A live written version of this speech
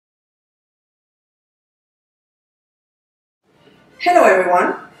Hello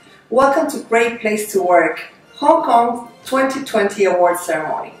everyone, welcome to Great Place to Work, Hong Kong 2020 Award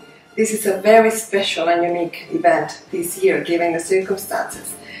Ceremony. This is a very special and unique event this year given the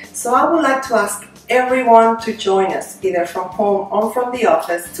circumstances. So I would like to ask everyone to join us either from home or from the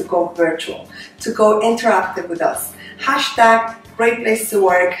office to go virtual, to go interactive with us. Hashtag Great Place to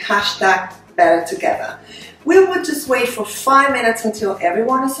Work, hashtag Better Together. We will just wait for 5 minutes until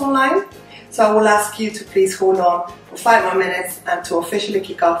everyone is online. So I will ask you to please hold on for 5 more minutes and to officially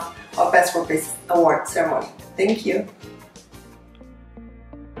kick off our Best Workplace Award ceremony. Thank you.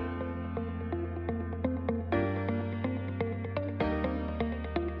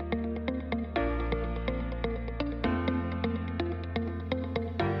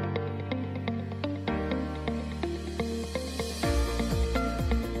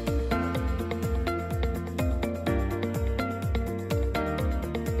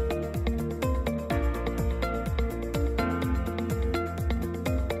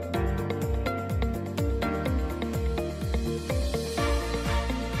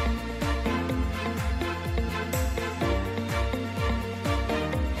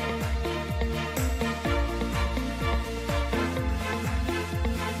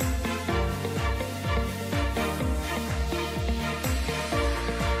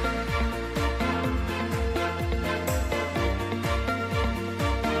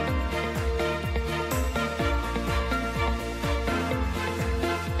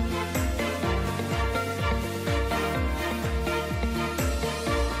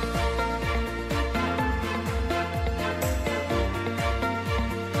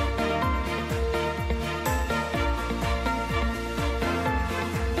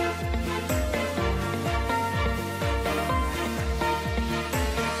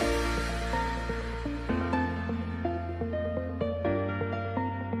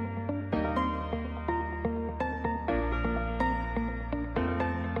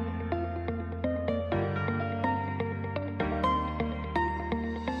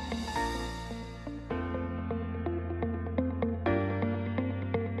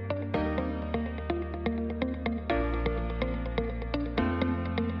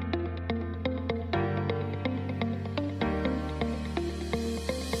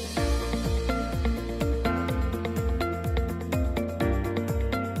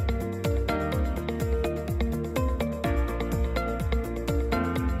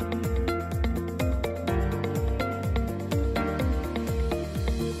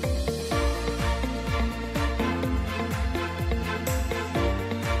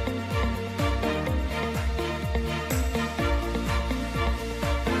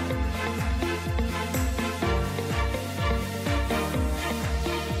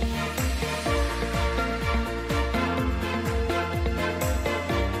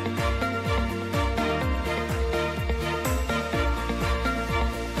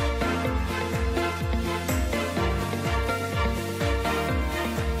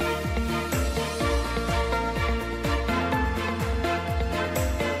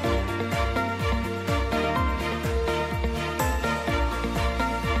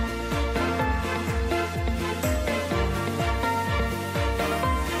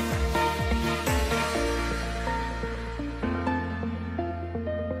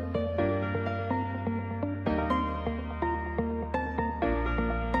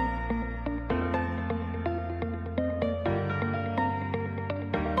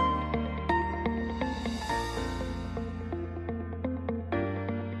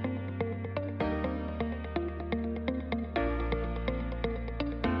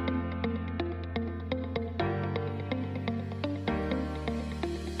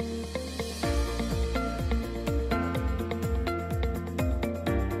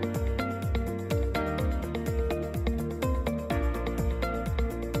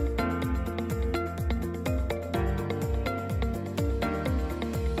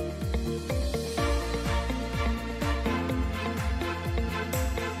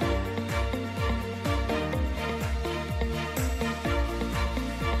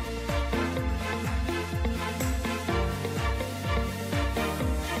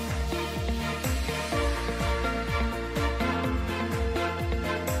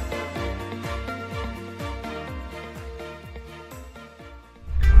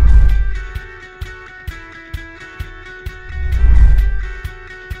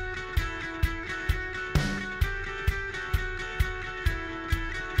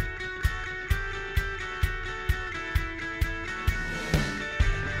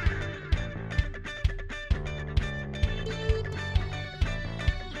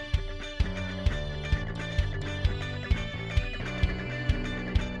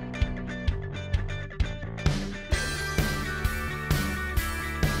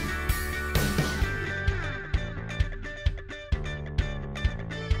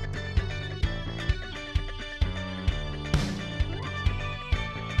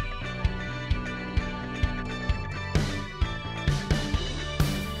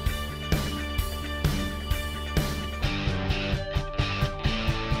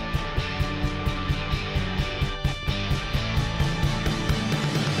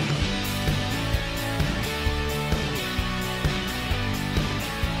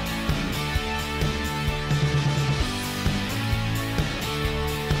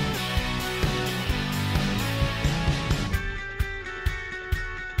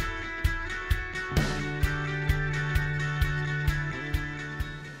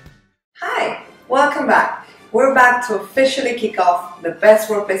 welcome back. We're back to officially kick off the Best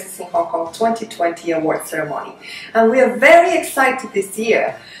Workplaces in Hong Kong 2020 award ceremony. And we are very excited this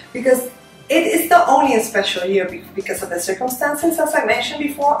year because it is not only a special year because of the circumstances, as I mentioned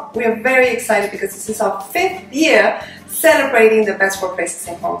before. We are very excited because this is our 5th year celebrating the Best Workplaces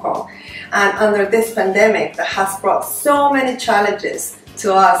in Hong Kong. And under this pandemic that has brought so many challenges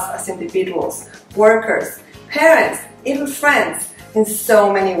to us as individuals, workers, parents, even friends, in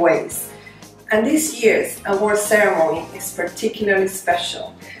so many ways. And this year's award ceremony is particularly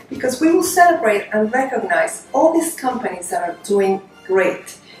special because we will celebrate and recognize all these companies that are doing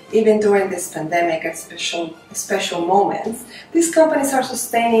great. Even during this pandemic and special moments, these companies are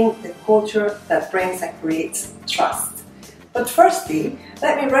sustaining the culture that brings and creates trust. But firstly,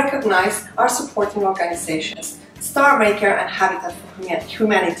 let me recognize our supporting organizations, Star Maker and Habitat for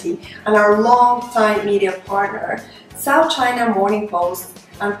Humanity, and our long-time media partner, South China Morning Post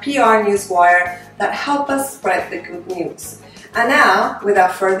and PR Newswire, that help us spread the good news. And now,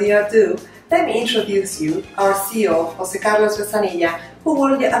 without further ado, let me introduce you our CEO, José Carlos Bezzanilla, who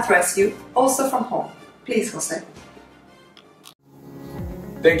will address you also from home. Please, José.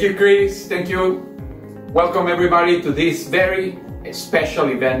 Thank you, Chris. Thank you. Welcome everybody to this very special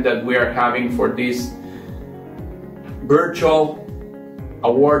event that we are having for this virtual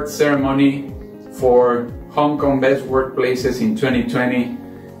award ceremony for Hong Kong Best Workplaces in 2020.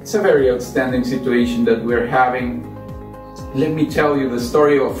 It's a very outstanding situation that we're having. Let me tell you the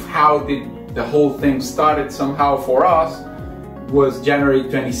story of how did the whole thing started somehow for us. It was January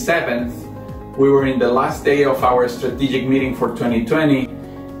 27th. We were in the last day of our strategic meeting for 2020,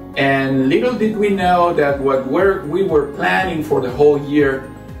 and little did we know that what we were planning for the whole year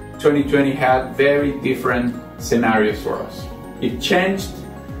 2020 had very different scenarios for us. It changed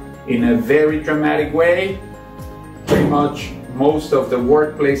in a very dramatic way. Pretty much most of the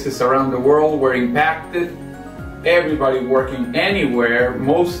workplaces around the world were impacted. Everybody working anywhere,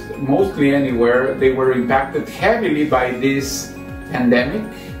 mostly anywhere, they were impacted heavily by this pandemic,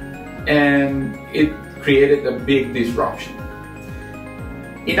 and it created a big disruption.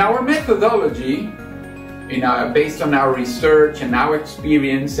 In our methodology, based on our research and our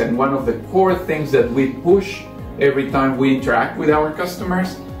experience, and one of the core things that we push every time we interact with our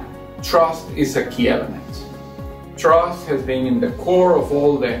customers, trust is a key element. Trust has been in the core of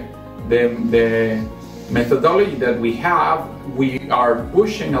all the methodology that we have. We are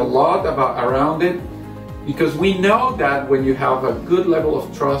pushing a lot around it because we know that when you have a good level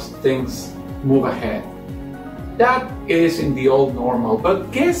of trust, things move ahead. That is in the old normal,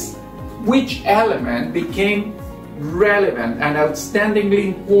 but guess which element became relevant and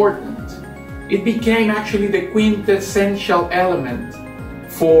outstandingly important? It became actually the quintessential element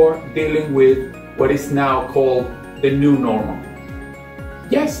for dealing with what is now called the new normal.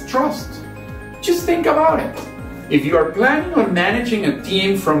 Yes, trust. Just think about it. If you are planning on managing a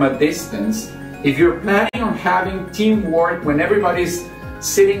team from a distance, if you're planning on having teamwork when everybody's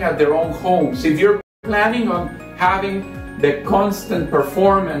sitting at their own homes, if you're planning on having the constant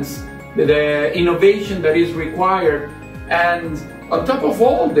performance, the innovation that is required, and on top of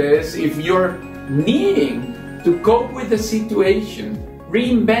all this, if you're needing to cope with the situation,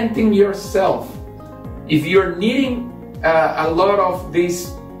 reinventing yourself, if you're needing a lot of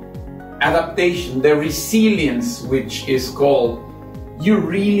this adaptation, the resilience which is called, you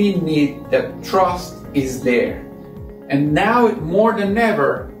really need that trust is there. And now more than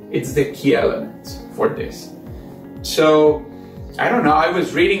ever, it's the key element for this. So, I don't know, I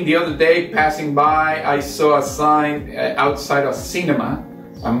was reading the other day, passing by, I saw a sign outside a cinema,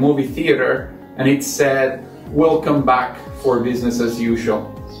 a movie theater, and it said, "Welcome back for business as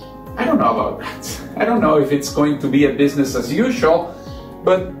usual." I don't know about that. I don't know if it's going to be a business as usual,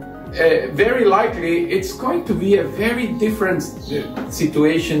 but very likely it's going to be a very different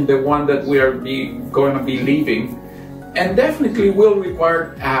situation, the one that we are going to be living, and definitely will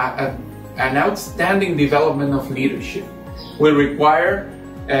require an outstanding development of leadership. Will require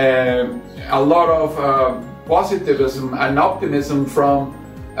a lot of positivism and optimism from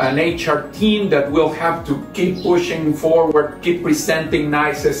an HR team that will have to keep pushing forward, keep presenting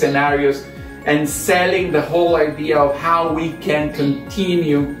nice scenarios, and selling the whole idea of how we can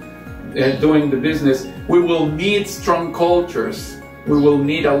continue doing the business. We will need strong cultures. We will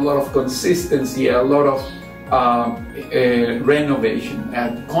need a lot of consistency, a lot of renovation,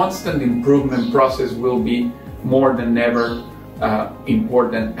 and constant improvement process will be more than ever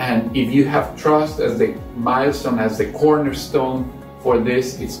important. And if you have trust as the milestone, as the cornerstone for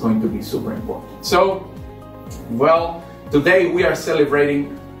this, it's going to be super important. So, well, Today we are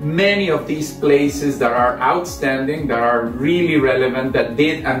celebrating many of these places that are outstanding, that are really relevant, that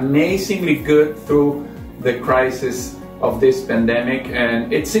did amazingly good through the crisis of this pandemic,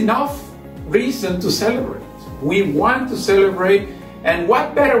 and it's enough reason to celebrate. We want to celebrate, and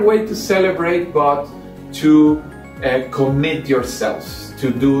what better way to celebrate but to commit yourselves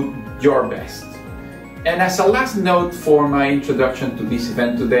to do your best. And as a last note for my introduction to this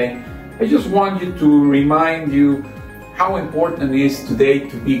event today, I just want you to remind you how important it is today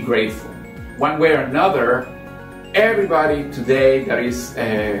to be grateful. One way or another, everybody today that is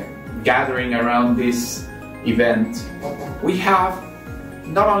gathering around this event, we have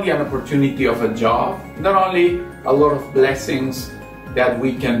not only an opportunity of a job, not only a lot of blessings that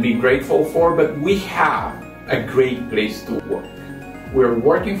we can be grateful for, but we have a great place to work. We're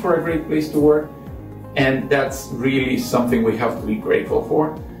working for a great place to work, and that's really something we have to be grateful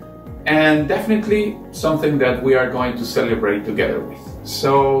for, and definitely something that we are going to celebrate together with.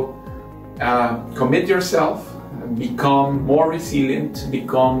 So commit yourself, become more resilient,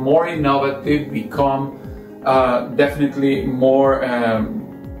 become more innovative, become definitely more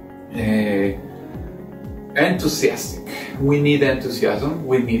enthusiastic. We need enthusiasm,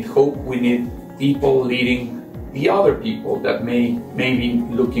 we need hope, we need people leading the other people that may be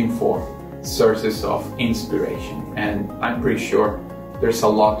looking for sources of inspiration. And I'm pretty sure there's a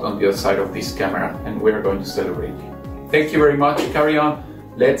lot on the other side of this camera, and we're going to celebrate you. Thank you very much. Carry on.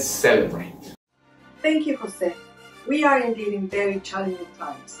 Let's celebrate. Thank you, Jose. We are indeed in very challenging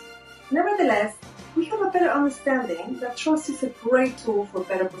times. Nevertheless, we have a better understanding that trust is a great tool for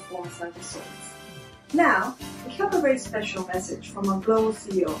better performance and results. Now, we have a very special message from our global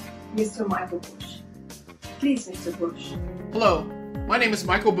CEO, Mr. Michael Bush. Please, Mr. Bush. Hello, my name is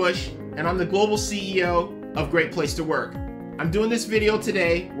Michael Bush, and I'm the global CEO of Great Place to Work. I'm doing this video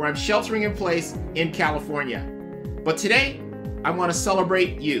today where I'm sheltering in place in California. But today, I want to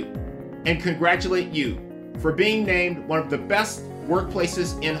celebrate you and congratulate you for being named one of the best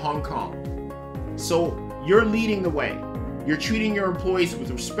workplaces in Hong Kong. So you're leading the way. You're treating your employees with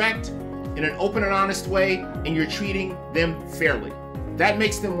respect, in an open and honest way, and you're treating them fairly. That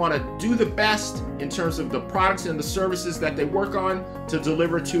makes them want to do the best in terms of the products and the services that they work on to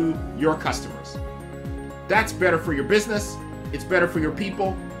deliver to your customers. That's better for your business, it's better for your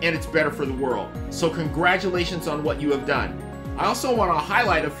people, and it's better for the world. So congratulations on what you have done. I also want to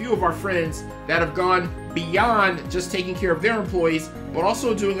highlight a few of our friends that have gone beyond just taking care of their employees, but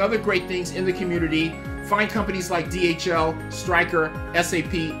also doing other great things in the community. Find companies like DHL, Stryker,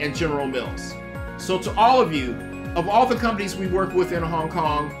 SAP, and General Mills. So to all of you, of all the companies we work with in Hong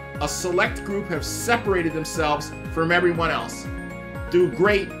Kong, a select group have separated themselves from everyone else through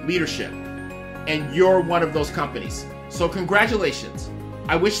great leadership. And you're one of those companies. So congratulations.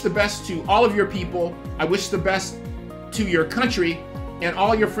 I wish the best to all of your people. I wish the best to your country and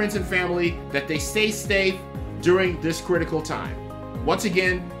all your friends and family, that they stay safe during this critical time. Once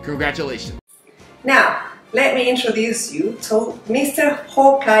again, congratulations. Now, let me introduce you to Mr.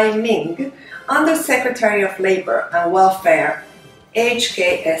 Ho Kai Ming, Undersecretary of Labor and Welfare,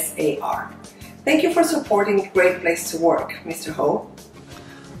 HKSAR. Thank you for supporting Great Place to Work, Mr. Ho.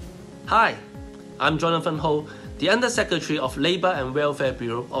 Hi, I'm Jonathan Ho, the Undersecretary of Labor and Welfare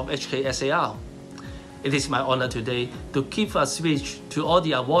Bureau of HKSAR. It is my honor today to give a speech to all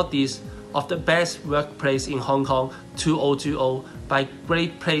the awardees of the Best Workplace in Hong Kong 2020 by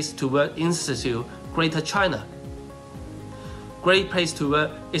Great Place to Work Institute, Greater China. Great Place to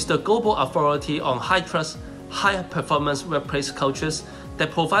Work is the global authority on high-trust, high-performance workplace cultures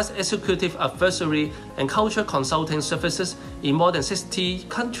that provides executive advisory and culture consulting services in more than 60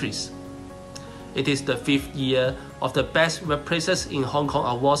 countries. It is the 5th year of the Best Workplaces in Hong Kong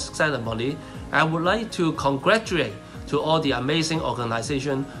Awards ceremony. I would like to congratulate to all the amazing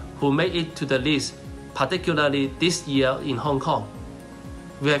organizations who made it to the list, particularly this year in Hong Kong.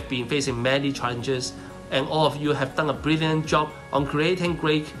 We have been facing many challenges, and all of you have done a brilliant job on creating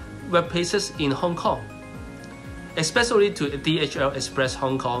great workplaces in Hong Kong. Especially to DHL Express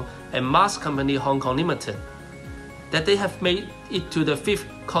Hong Kong and Mars Company Hong Kong Limited, that they have made it to the 5th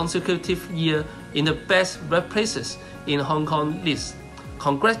consecutive year in the Best Workplaces in Hong Kong list.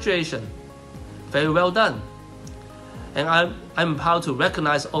 Congratulations! Very well done. And I'm proud to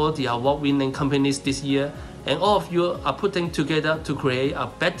recognize all the award-winning companies this year, and all of you are putting together to create a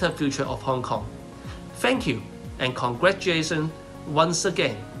better future of Hong Kong. Thank you, and congratulations once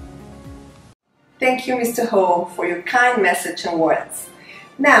again. Thank you, Mr. Ho, for your kind message and words.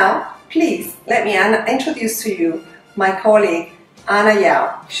 Now, please let me introduce to you my colleague, Anna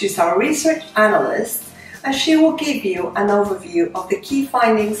Yao. She's our research analyst, and she will give you an overview of the key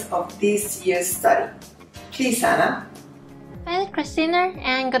findings of this year's study. Please, Anna. Hi, Christina,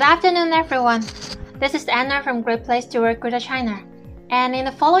 and good afternoon, everyone. This is Anna from Great Place to Work Greater China, and in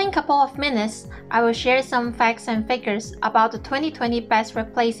the following couple of minutes, I will share some facts and figures about the 2020 best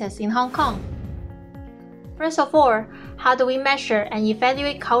workplaces in Hong Kong. First of all, how do we measure and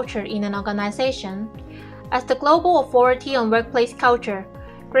evaluate culture in an organization? As the global authority on workplace culture,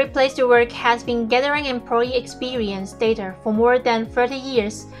 Great Place to Work has been gathering employee experience data for more than 30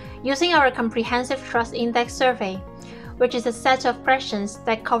 years using our comprehensive Trust Index survey, which is a set of questions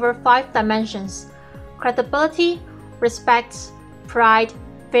that cover 5 dimensions: credibility, respect, pride,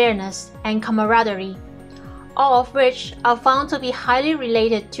 fairness, and camaraderie, all of which are found to be highly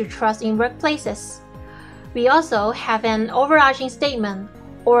related to trust in workplaces. We also have an overarching statement,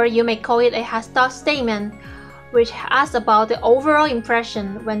 or you may call it a hashtag statement, which asks about the overall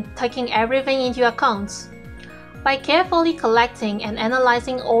impression when taking everything into account. By carefully collecting and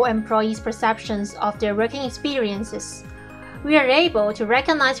analyzing all employees' perceptions of their working experiences, we are able to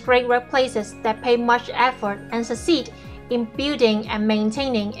recognize great workplaces that pay much effort and succeed in building and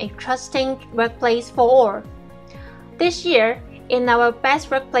maintaining a trusting workplace for all. This year, in our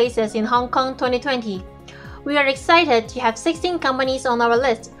Best Workplaces in Hong Kong 2020, we are excited to have 16 companies on our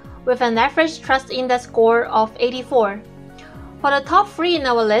list with an average Trust Index score of 84. For the top 3 in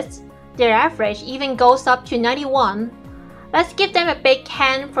our list, their average even goes up to 91. Let's give them a big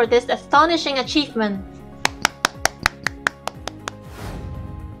hand for this astonishing achievement.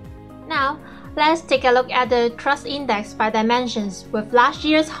 Now, let's take a look at the Trust Index by dimensions with last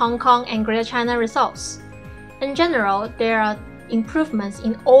year's Hong Kong and Greater China results. In general, there are improvements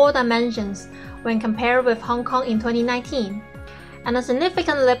in all dimensions when compared with Hong Kong in 2019, and a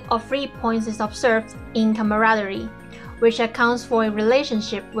significant leap of 3 points is observed in camaraderie, which accounts for a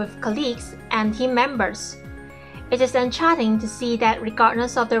relationship with colleagues and team members. It is enchanting to see that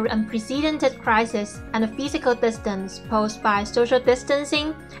regardless of the unprecedented crisis and the physical distance posed by social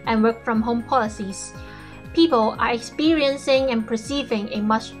distancing and work-from-home policies, people are experiencing and perceiving a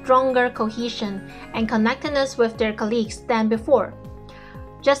much stronger cohesion and connectedness with their colleagues than before.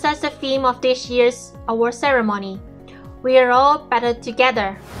 Just as the theme of this year's award ceremony, we are all better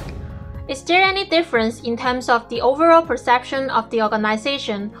together. Is there any difference in terms of the overall perception of the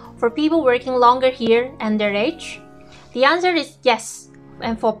organization for people working longer here and their age? The answer is yes,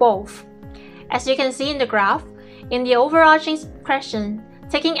 and for both. As you can see in the graph, in the overarching question,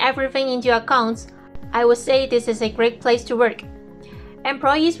 taking everything into account, I would say this is a great place to work.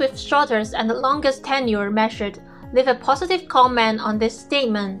 Employees with shortest and the longest tenure measured leave a positive comment on this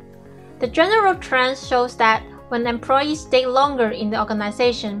statement. The general trend shows that when employees stay longer in the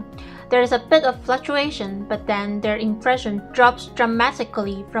organization, there is a bit of fluctuation, but then their impression drops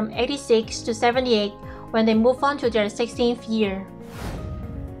dramatically from 86 to 78 when they move on to their 16th year.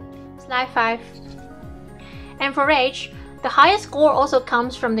 Slide 5. And for age, the highest score also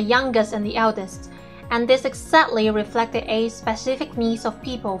comes from the youngest and the eldest, and this exactly reflects the age-specific needs of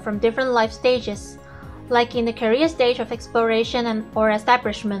people from different life stages, like in the career stage of exploration or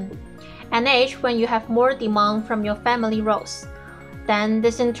establishment, an age when you have more demand from your family roles. Then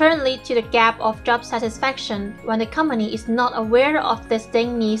this in turn leads to the gap of job satisfaction when the company is not aware of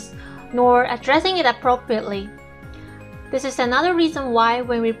distinct needs nor addressing it appropriately. This is another reason why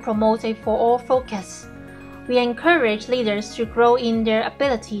when we promote a for-all focus, we encourage leaders to grow in their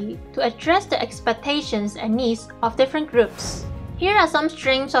ability to address the expectations and needs of different groups. Here are some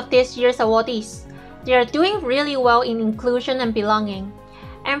strengths of this year's awardees. They are doing really well in inclusion and belonging.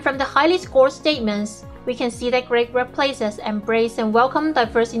 And from the highly scored statements, we can see that great workplaces embrace and welcome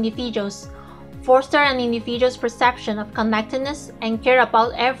diverse individuals, foster an individual's perception of connectedness, and care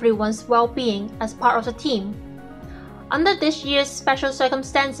about everyone's well-being as part of the team. Under this year's special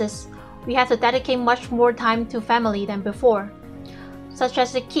circumstances, we have to dedicate much more time to family than before, such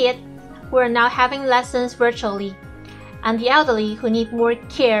as the kids who are now having lessons virtually, and the elderly who need more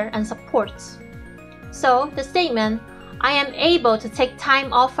care and support. So, the statement, "I am able to take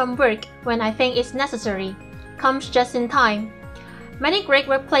time off from work when I think it's necessary," comes just in time. Many great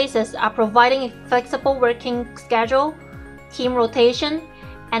workplaces are providing a flexible working schedule, team rotation,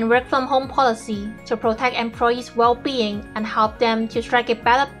 and work-from-home policy to protect employees' well-being and help them to strike a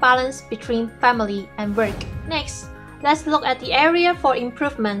better balance between family and work. Next, let's look at the area for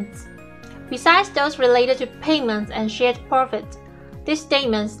improvement. Besides those related to payments and shared profit, these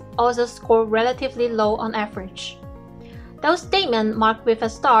statements also score relatively low on average. Those statements marked with a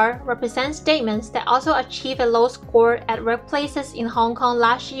star represent statements that also achieve a low score at workplaces in Hong Kong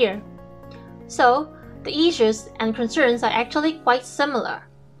last year. So, the issues and concerns are actually quite similar.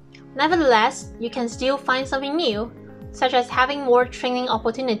 Nevertheless, you can still find something new, such as having more training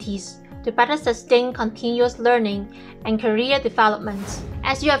opportunities to better sustain continuous learning and career development.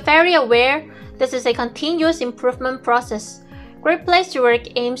 As you are very aware, this is a continuous improvement process. Great Place to Work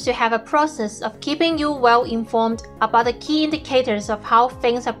aims to have a process of keeping you well informed about the key indicators of how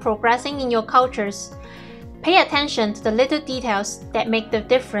things are progressing in your cultures. Pay attention to the little details that make the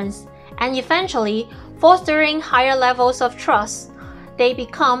difference, and eventually fostering higher levels of trust. They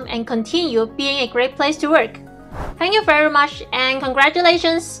become and continue being a great place to work. Thank you very much, and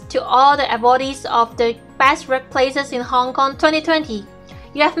congratulations to all the awardees of the Best Workplaces in Hong Kong 2020.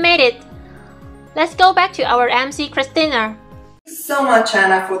 You have made it! Let's go back to our MC Christina. Thank you so much,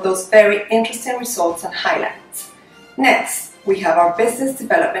 Anna, for those very interesting results and highlights. Next, we have our Business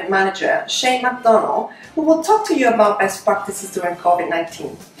Development Manager, Shane McDonald, who will talk to you about best practices during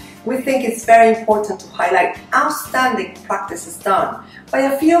COVID-19. We think it's very important to highlight outstanding practices done by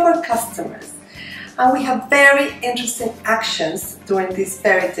a few of our customers. And we have very interesting actions during these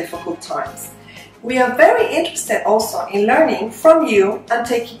very difficult times. We are very interested also in learning from you and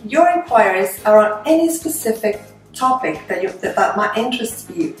taking your inquiries around any specific topic that might interest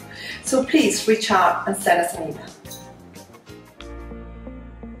you. So please reach out and send us an email.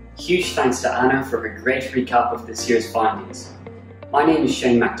 Huge thanks to Anna for her great recap of this year's findings. My name is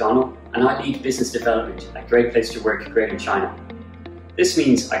Shane McDonald and I lead business development at Great Place to Work Greater China. This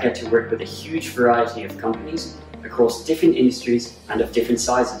means I get to work with a huge variety of companies across different industries and of different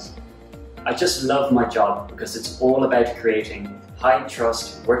sizes. I just love my job because it's all about creating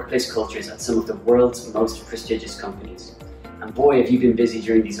high-trust workplace cultures at some of the world's most prestigious companies. And boy, have you been busy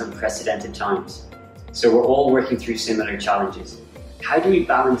during these unprecedented times. So we're all working through similar challenges. How do we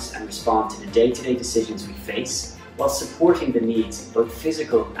balance and respond to the day-to-day decisions we face while supporting the needs, both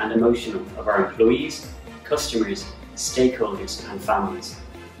physical and emotional, of our employees, customers, stakeholders and families?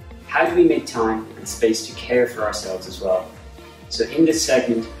 How do we make time and space to care for ourselves as well? So in this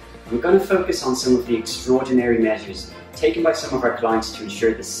segment, we're going to focus on some of the extraordinary measures taken by some of our clients to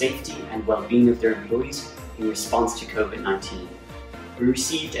ensure the safety and well-being of their employees in response to COVID-19. We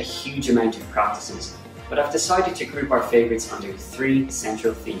received a huge amount of practices, but I've decided to group our favourites under 3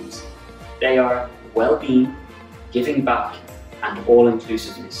 central themes. They are well-being, giving back and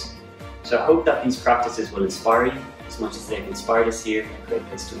all-inclusiveness. So I hope that these practices will inspire you as much as they've inspired us here at Great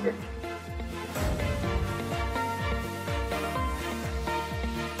Place to Work.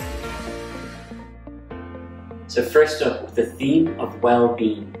 So first up, with the theme of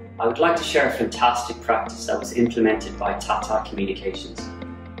well-being, I would like to share a fantastic practice that was implemented by Tata Communications.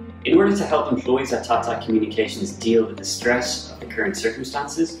 In order to help employees at Tata Communications deal with the stress of the current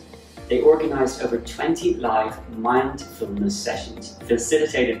circumstances, they organised over 20 live mindfulness sessions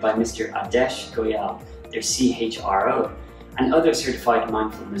facilitated by Mr. Adesh Goyal, their CHRO, and other certified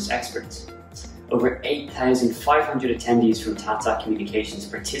mindfulness experts. Over 8,500 attendees from Tata Communications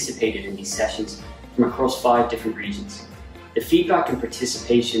participated in these sessions from across 5 different regions. The feedback and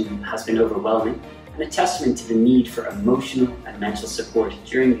participation has been overwhelming and a testament to the need for emotional and mental support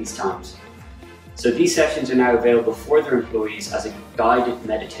during these times. So these sessions are now available for their employees as guided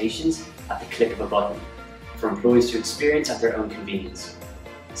meditations at the click of a button for employees to experience at their own convenience.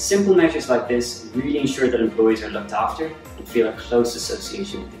 Simple measures like this really ensure that employees are looked after and feel a close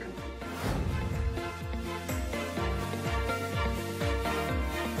association with the company.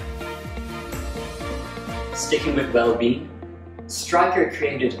 Sticking with well-being, Stryker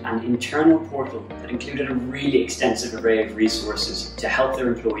created an internal portal that included a really extensive array of resources to help their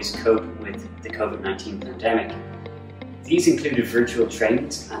employees cope with the COVID-19 pandemic. These included virtual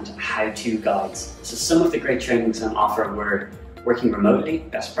trainings and how-to guides. So some of the great trainings on offer were working remotely,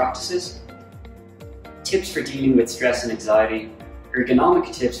 best practices, tips for dealing with stress and anxiety,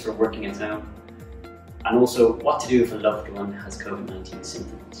 ergonomic tips for working at home, and also what to do if a loved one has COVID-19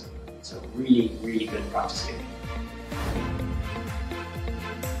 symptoms. So really, really good practice here.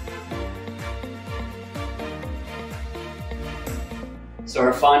 So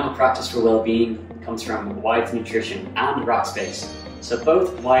our final practice for well-being comes from Wyeth Nutrition and Rackspace. So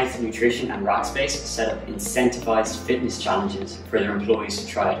both Wyeth Nutrition and Rackspace set up incentivized fitness challenges for their employees to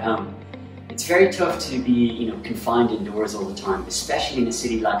try at home. It's very tough to be, confined indoors all the time, especially in a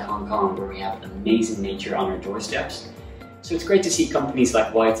city like Hong Kong where we have amazing nature on our doorsteps. So it's great to see companies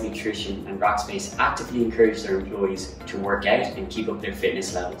like Wyeth Nutrition and Rackspace actively encourage their employees to work out and keep up their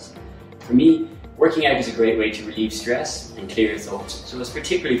fitness levels. For me, working out is a great way to relieve stress and clear thoughts, so I was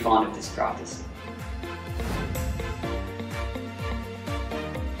particularly fond of this practice.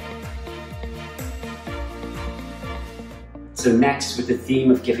 So next, with the theme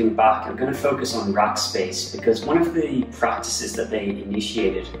of giving back, I'm going to focus on Rackspace because one of the practices that they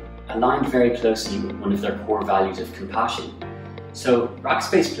initiated aligned very closely with one of their core values of compassion. So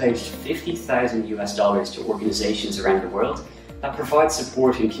Rackspace pledged $50,000 US to organizations around the world that provide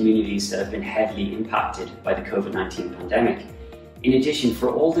support in communities that have been heavily impacted by the COVID-19 pandemic. In addition, for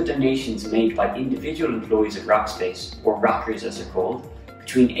all the donations made by individual employees at Rackspace, or Rackers as they're called,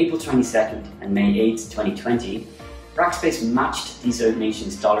 between April 22nd and May 8th, 2020, Rackspace matched these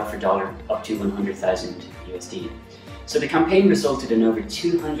donations dollar for dollar up to 100,000 USD. So the campaign resulted in over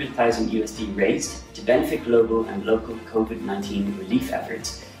 200,000 USD raised to benefit global and local COVID-19 relief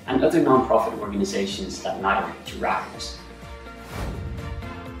efforts and other non-profit organizations that matter to Rackers.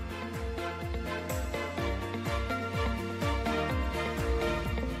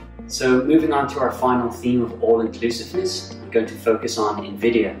 So moving on to our final theme of all-inclusiveness, I'm going to focus on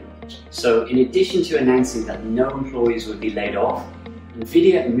NVIDIA. So in addition to announcing that no employees would be laid off,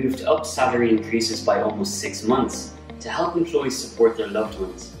 NVIDIA moved up salary increases by almost 6 months to help employees support their loved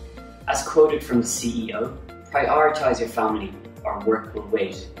ones. As quoted from the CEO, "Prioritize your family, our work will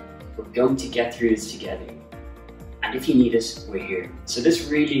wait. We're going to get through this together. And if you need us, we're here." So this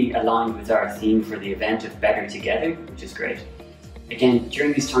really aligned with our theme for the event of Better Together, which is great. Again,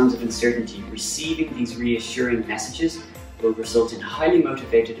 during these times of uncertainty, receiving these reassuring messages will result in highly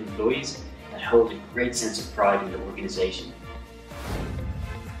motivated employees that hold a great sense of pride in their organization.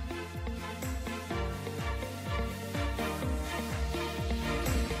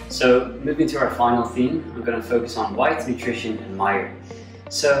 So moving to our final theme, I'm going to focus on Wyeth Nutrition and Meijer.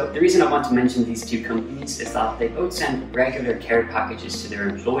 So the reason I want to mention these two companies is that they both send regular care packages to their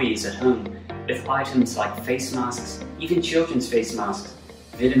employees at home with items like face masks, even children's face masks,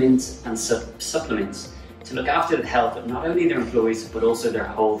 vitamins and supplements to look after the health of not only their employees but also their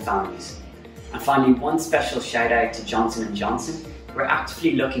whole families. And finally, one special shout out to Johnson & Johnson. We're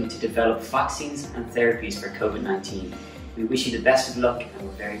actively looking to develop vaccines and therapies for COVID-19. We wish you the best of luck and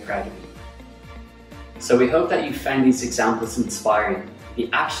we're very proud of you. So we hope that you found these examples inspiring. The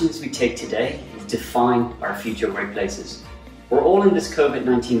actions we take today will define our future workplaces. We're all in this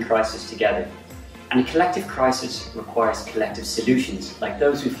COVID-19 crisis together, and a collective crisis requires collective solutions like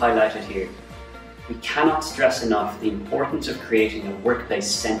those we've highlighted here. We cannot stress enough the importance of creating a workplace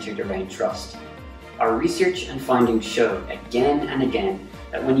centered around trust. Our research and findings show again and again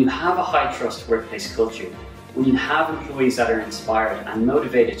that when you have a high trust workplace culture, when you have employees that are inspired and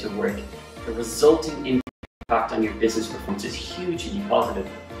motivated to work, the resulting impact on your business performance is hugely positive.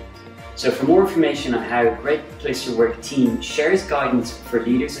 So for more information on how Great Place to Work team shares guidance for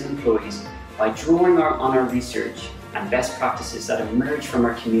leaders and employees by drawing on our research and best practices that emerge from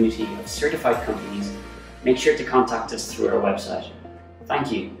our community of certified companies, make sure to contact us through our website.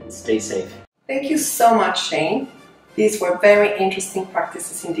 Thank you and stay safe. Thank you so much, Shane. These were very interesting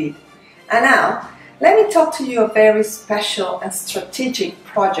practices indeed. And now, let me talk to you a very special and strategic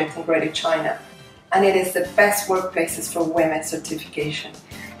project in Greater China, and it is the Best Workplaces for Women certification.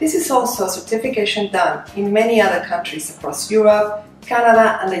 This is also a certification done in many other countries across Europe,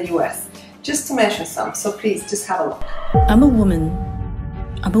 Canada, and the US, just to mention some, so please just have a look. I'm a woman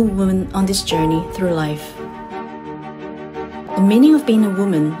on this journey through life. The meaning of being a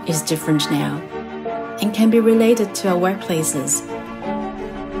woman is different now and can be related to our workplaces.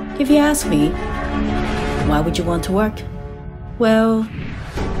 If you ask me, why would you want to work? Well,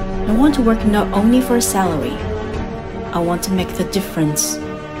 I want to work not only for a salary. I want to make the difference.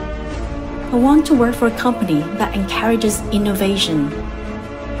 I want to work for a company that encourages innovation.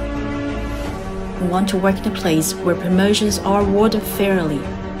 I want to work in a place where promotions are awarded fairly.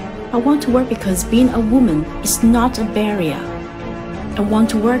 I want to work because being a woman is not a barrier. I want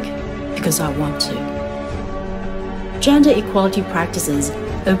to work because I want to. Gender equality practices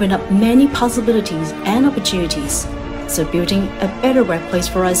open up many possibilities and opportunities, so building a better workplace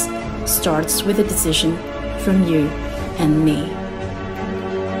for us starts with a decision from you and me.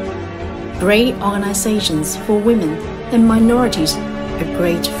 Great organizations for women and minorities are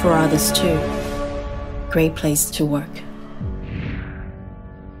great for others too. Great place to work.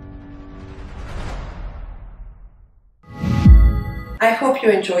 I hope you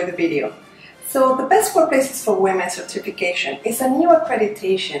enjoyed the video. So the Best Workplaces for Women certification is a new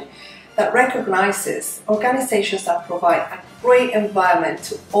accreditation that recognizes organizations that provide a great environment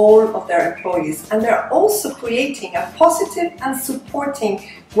to all of their employees, and they're also creating a positive and supporting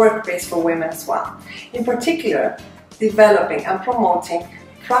workplace for women as well. In particular, developing and promoting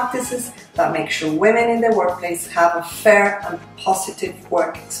practices that make sure women in the workplace have a fair and positive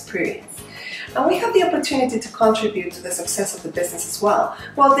work experience. And we have the opportunity to contribute to the success of the business as well,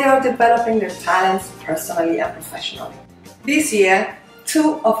 while they are developing their talents personally and professionally. This year,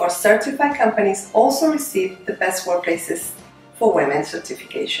 2 of our certified companies also received the Best Workplaces for Women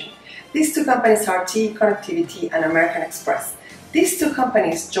certification. These 2 companies are TE Connectivity and American Express. These two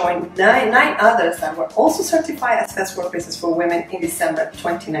companies joined nine others that were also certified as Best Workplaces for Women in December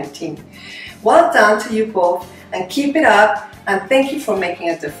 2019. Well done to you both, and keep it up, and thank you for making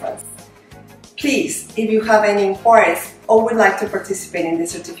a difference. Please, if you have any inquiries or would like to participate in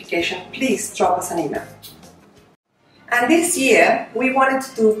this certification, please drop us an email. And this year, we wanted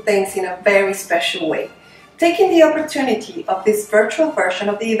to do things in a very special way, taking the opportunity of this virtual version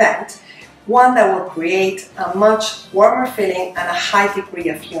of the event, one that will create a much warmer feeling and a high degree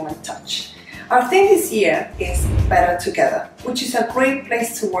of human touch. Our theme this year is Better Together, which is a great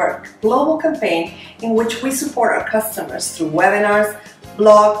place to work global campaign in which we support our customers through webinars,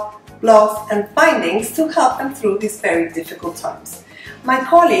 blogs, and findings to help them through these very difficult times. My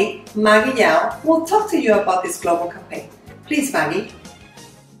colleague, Maggie Yao, will talk to you about this global campaign. Please, Maggie.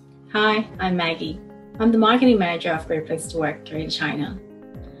 Hi, I'm Maggie. I'm the Marketing Manager of Great Place to Work, Greater China.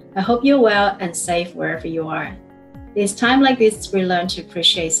 I hope you're well and safe wherever you are. It's time like this we learn to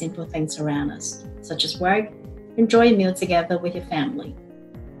appreciate simple things around us, such as work, enjoy a meal together with your family.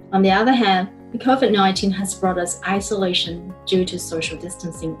 On the other hand, the COVID-19 has brought us isolation due to social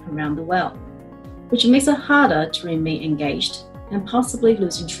distancing around the world, which makes it harder to remain engaged and possibly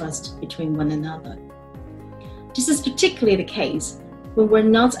losing trust between one another. This is particularly the case when we're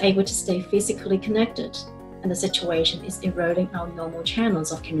not able to stay physically connected and the situation is eroding our normal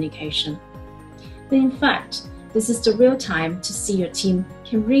channels of communication. But in fact, this is the real time to see your team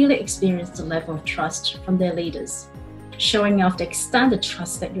can really experience the level of trust from their leaders, showing off the extended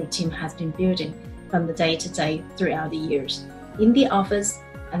trust that your team has been building from the day-to-day throughout the years, in the office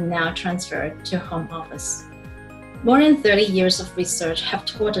and now transferred to home office. More than 30 years of research have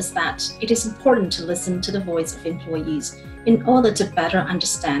taught us that it is important to listen to the voice of employees in order to better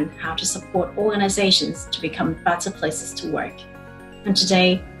understand how to support organizations to become better places to work. And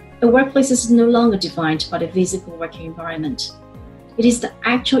today, a workplace is no longer defined by the physical working environment. It is the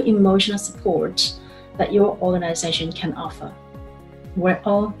actual emotional support that your organization can offer. We're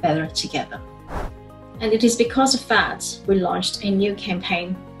all better together. And it is because of that we launched a new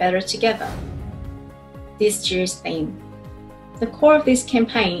campaign, Better Together. This year's theme. The core of this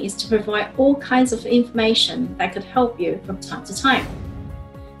campaign is to provide all kinds of information that could help you from time to time,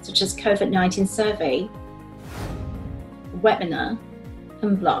 such as COVID-19 survey, webinar,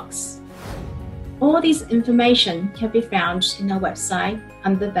 and blogs. All this information can be found in our website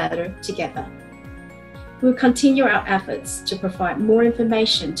under Better Together. We'll continue our efforts to provide more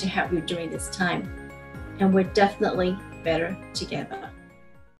information to help you during this time, and we're definitely better together.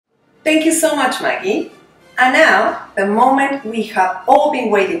 Thank you so much, Maggie. And now, the moment we have all been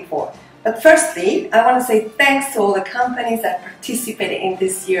waiting for. But firstly, I want to say thanks to all the companies that participated in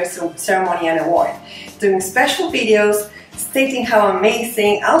this year's ceremony and award, doing special videos stating how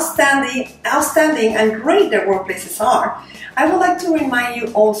amazing, outstanding and great their workplaces are. I would like to remind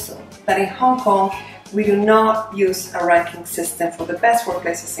you also that in Hong Kong, we do not use a ranking system for the best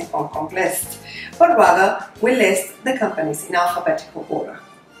workplaces in Hong Kong list, but rather we list the companies in alphabetical order.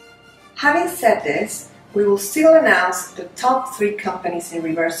 Having said this, we will still announce the top 3 companies in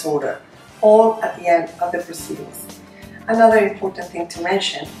reverse order, all at the end of the proceedings. Another important thing to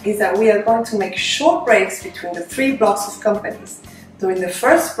mention is that we are going to make short breaks between the 3 blocks of companies. During the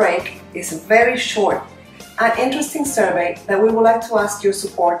first break is a very short and interesting survey that we would like to ask your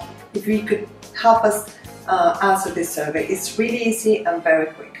support if you could help us answer this survey. It's really easy and very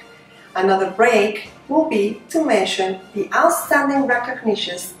quick. Another break will be to mention the outstanding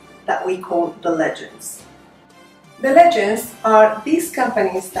recognitions that we call the legends. The legends are these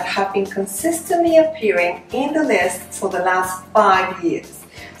companies that have been consistently appearing in the list for the last 5 years.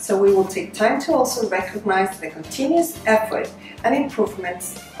 So we will take time to also recognize the continuous effort and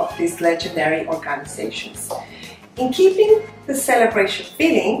improvements of these legendary organizations. In keeping the celebration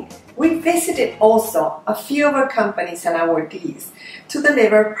feeling, we visited also a few of our companies and awardees to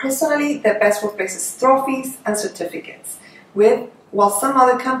deliver personally the Best Workplaces trophies and certificates, while some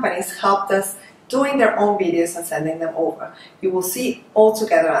other companies helped us doing their own videos and sending them over. You will see all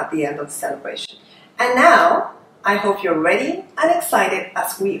together at the end of the celebration. And now, I hope you're ready and excited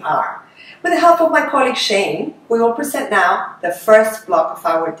as we are. With the help of my colleague Shane, we will present now the first block of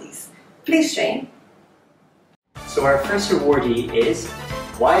awardees. Please, Shane. So our first awardee is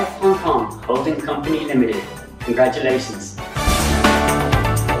YF Hong Kong Holding Company Limited. Congratulations.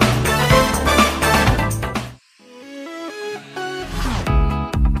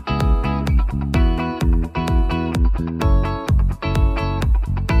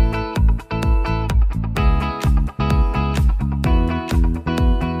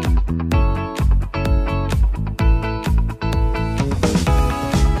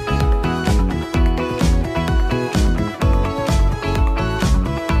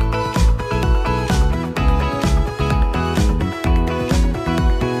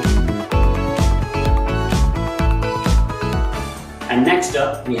 And next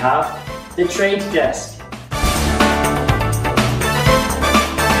up we have the Trade Desk.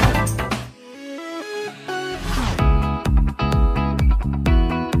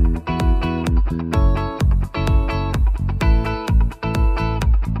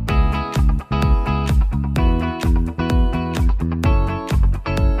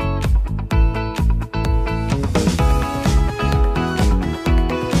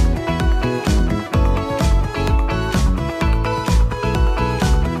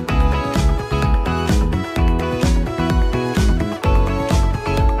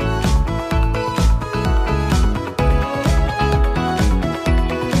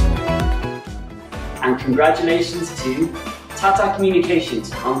 And congratulations to Tata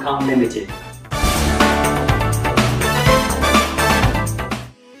Communications Hong Kong Limited.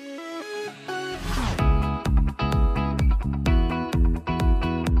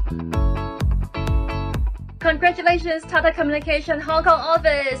 Congratulations, Tata Communication Hong Kong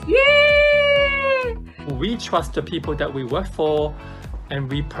office! Yay! We trust the people that we work for, and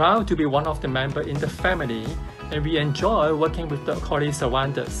we're proud to be one of the members in the family, and we enjoy working with the colleagues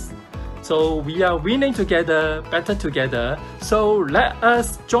around us. So we are winning together, better together. So let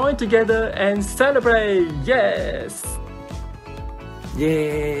us join together and celebrate. Yes!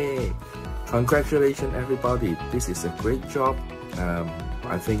 Yay! Congratulations everybody. This is a great job.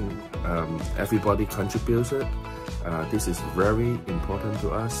 I think everybody contributed. This is very important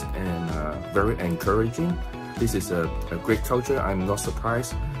to us and very encouraging. This is a great culture. I'm not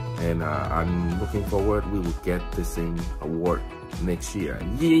surprised, and I'm looking forward we will get the same award next year.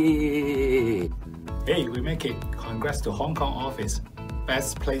 Yay! Hey, we make it. Congrats to Hong Kong office.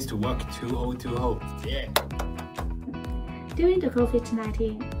 Best place to work 2020. Yeah. During the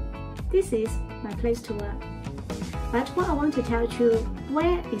COVID-19, this is my place to work. But what I want to tell you,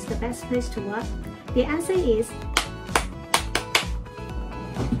 where is the best place to work? The answer is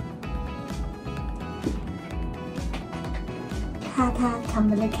Tata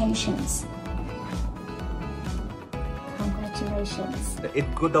Communications. Congratulations.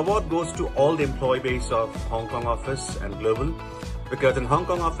 The award goes to all the employee base of Hong Kong office and global, because in Hong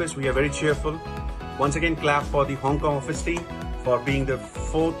Kong office we are very cheerful. Once again, clap for the Hong Kong office team for being the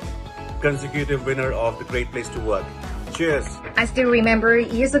 4th consecutive winner of the Great Place to Work. Cheers! I still remember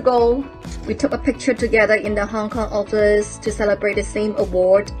years ago, we took a picture together in the Hong Kong office to celebrate the same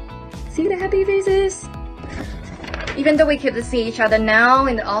award. See the happy faces? Even though we keep to see each other now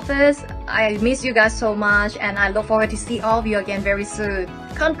in the office, I miss you guys so much, and I look forward to see all of you again very soon.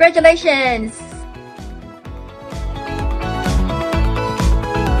 Congratulations!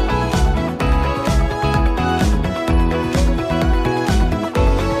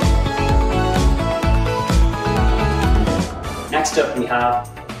 Next up we have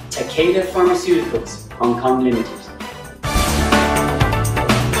Takeda Pharmaceuticals Hong Kong Limited.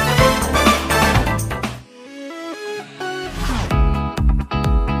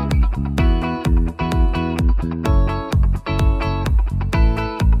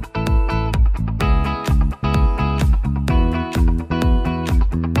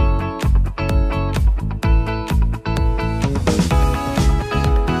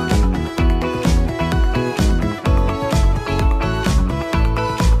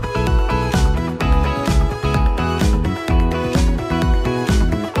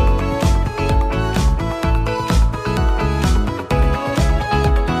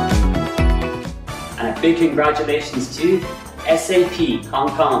 Big congratulations to SAP Hong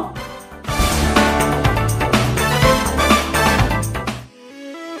Kong.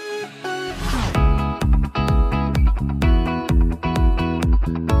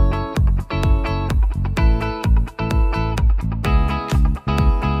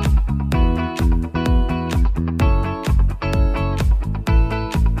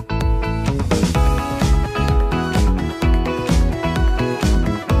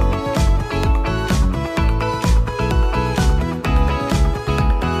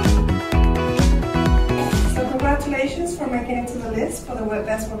 For making it to the list for the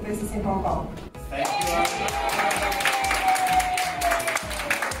best workplaces in Hong Kong. Thank you.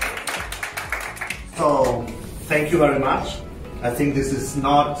 So, thank you very much. I think this is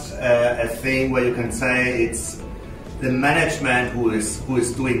not a thing where you can say it's the management who is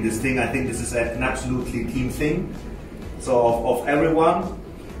doing this thing. I think this is an absolutely team thing. So of everyone,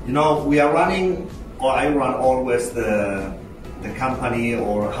 you know, we are running, or I run always the company,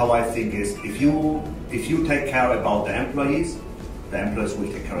 or how I think is if you take care about the employees will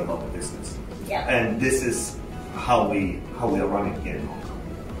take care about the business. Yeah. And this is how we are running here in Hong Kong.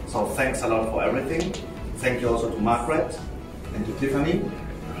 So thanks a lot for everything. Thank you also to Margaret and to Tiffany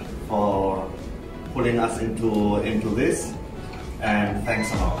for pulling us into this. and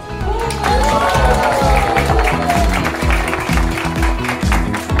thanks a lot.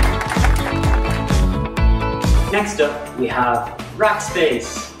 Next up, we have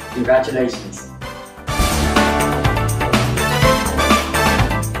Rackspace. Congratulations.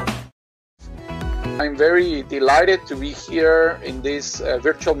 I'm very delighted to be here in this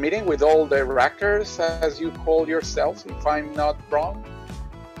virtual meeting with all the Rackers, as you call yourselves, if I'm not wrong.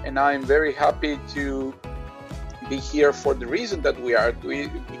 And I'm very happy to be here for the reason that we are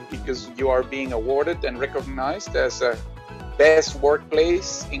doing, because you are being awarded and recognized as a best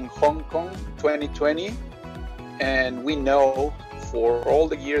workplace in Hong Kong 2020. And we know for all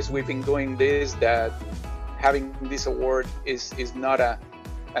the years we've been doing this that having this award is not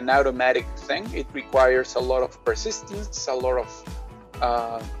an automatic thing. It requires a lot of persistence, a lot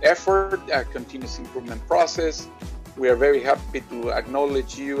of effort, a continuous improvement process. We are very happy to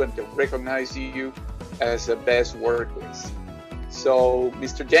acknowledge you and to recognize you as the best workplace. So,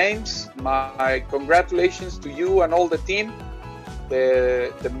 Mr. James, my congratulations to you and all the team.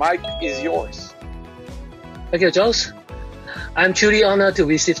 The mic is yours. Thank you, Jones. I'm truly honored to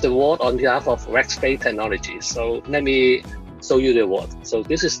receive the award on behalf of Rackspace Technologies. So let me show you the award. So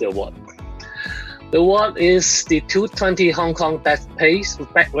this is the award. The award is the 2020 Hong Kong Best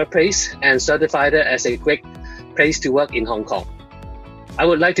Workplace and certified as a great place to work in Hong Kong. I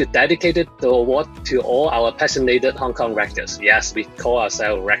would like to dedicate the award to all our passionate Hong Kong Rackers. Yes, we call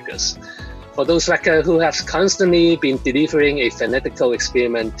ourselves Rackers. For those Rackers who have constantly been delivering a fanatical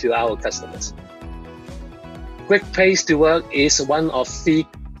experience to our customers. Great Place to Work is one of three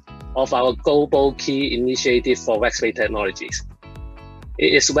of our global key initiatives for Rackspace Technologies.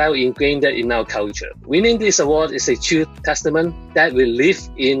 It is well ingrained in our culture. Winning this award is a true testament that we live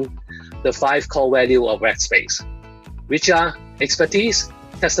in the 5 core values of Rackspace, which are expertise,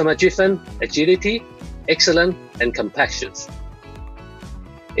 customer-driven, agility, excellence, and compassion.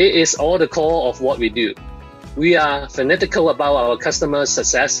 It is all the core of what we do. We are fanatical about our customers'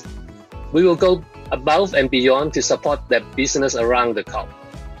 success. We will go above and beyond to support their business around the clock.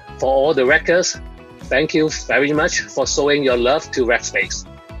 For all the Rackers, thank you very much for showing your love to Rackspace.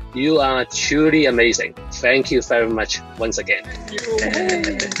 You are truly amazing. Thank you very much once again.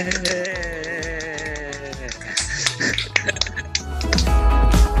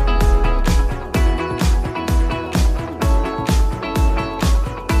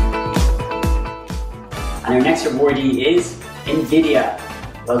 And our next awardee is NVIDIA.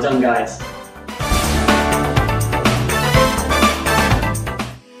 Well done, guys.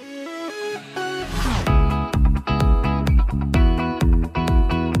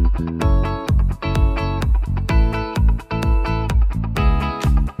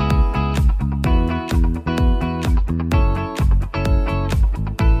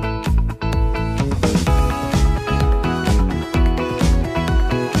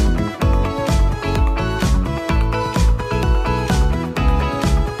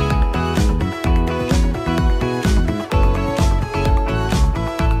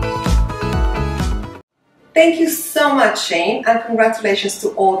 Thank you so much, Shane, and congratulations to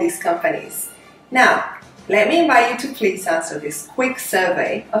all these companies. Now, let me invite you to please answer this quick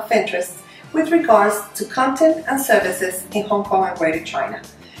survey of interest with regards to content and services in Hong Kong and Greater China.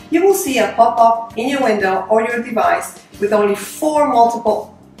 You will see a pop-up in your window or your device with only 4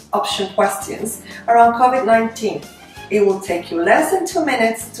 multiple option questions around COVID-19. It will take you less than 2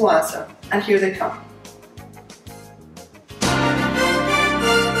 minutes to answer, and here they come.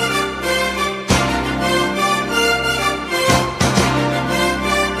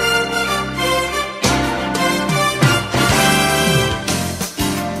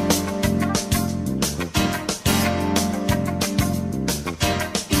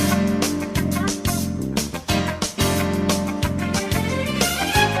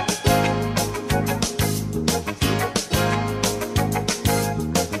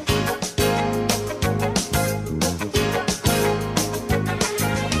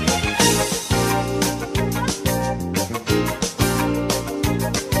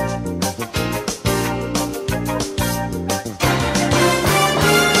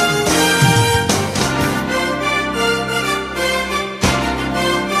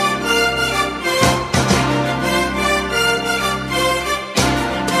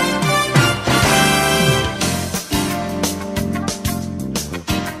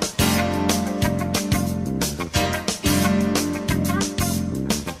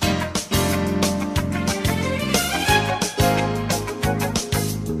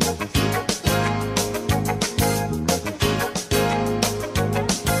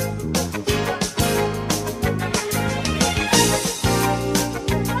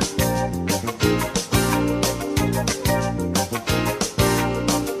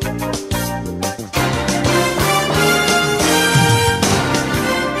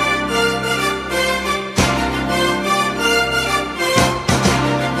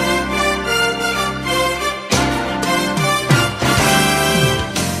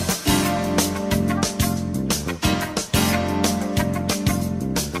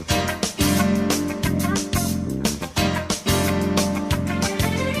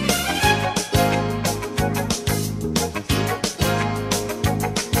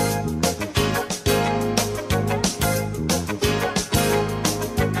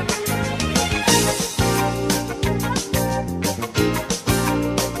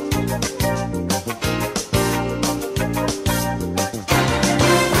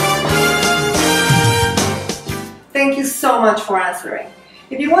 much for answering.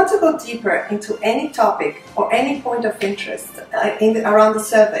 If you want to go deeper into any topic or any point of interest around the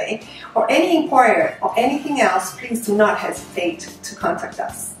survey, or any inquiry or anything else, please do not hesitate to contact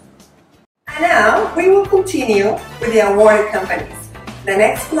us. And now we will continue with the awarded companies. The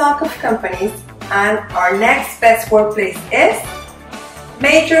next block of companies and our next best workplace is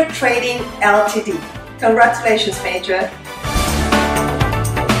Major Trading Ltd. Congratulations, Major.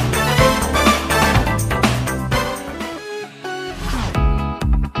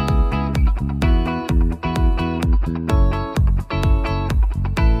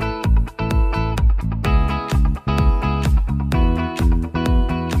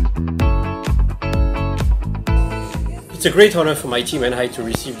 It's a great honor for my team and I to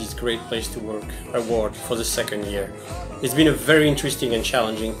receive this Great Place to Work award for the second year. It's been a very interesting and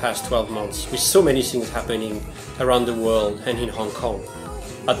challenging past 12 months with so many things happening around the world and in Hong Kong.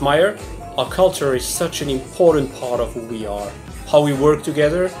 At Myer, our culture is such an important part of who we are, how we work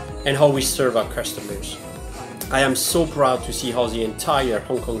together and how we serve our customers. I am so proud to see how the entire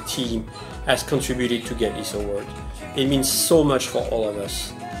Hong Kong team has contributed to get this award. It means so much for all of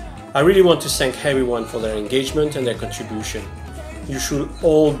us. I really want to thank everyone for their engagement and their contribution. You should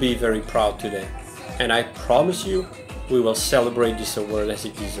all be very proud today, and I promise you we will celebrate this award as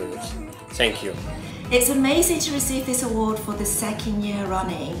it deserves. Thank you. It's amazing to receive this award for the second year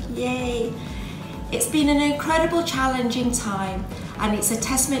running. Yay! It's been an incredible challenging time, and it's a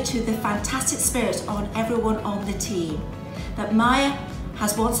testament to the fantastic spirit of everyone on the team that Myer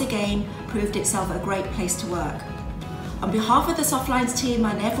has once again proved itself a great place to work. On behalf of the Softlines team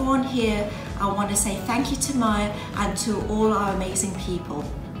and everyone here, I want to say thank you to Myer and to all our amazing people.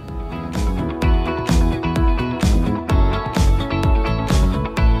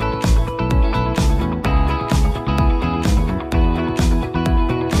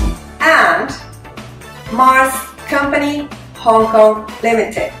 And Mars Company Hong Kong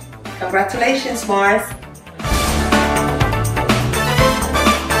Limited. Congratulations, Mars.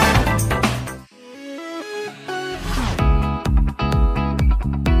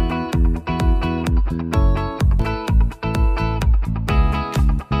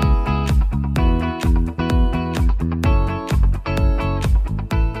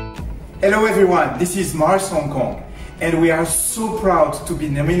 Hello everyone, this is Mars Hong Kong, and we are so proud to be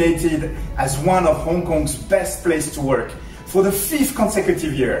nominated as one of Hong Kong's best place to work for the 5th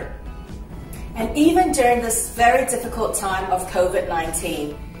consecutive year. And even during this very difficult time of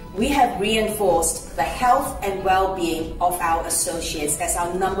COVID-19, we have reinforced the health and well-being of our associates as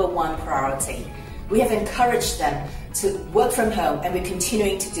our #1 priority. We have encouraged them to work from home, and we're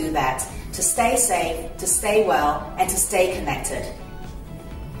continuing to do that, to stay safe, to stay well, and to stay connected.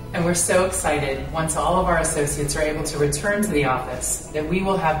 And we're so excited once all of our associates are able to return to the office that we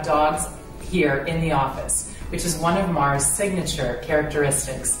will have dogs here in the office, which is one of Mars' signature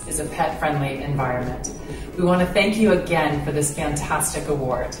characteristics, is a pet-friendly environment. We want to thank you again for this fantastic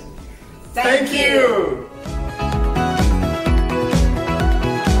award. Thank you!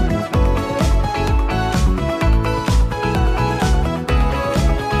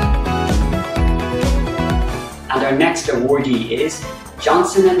 And our next awardee is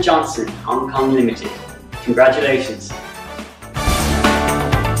Johnson & Johnson Hong Kong Limited. Congratulations.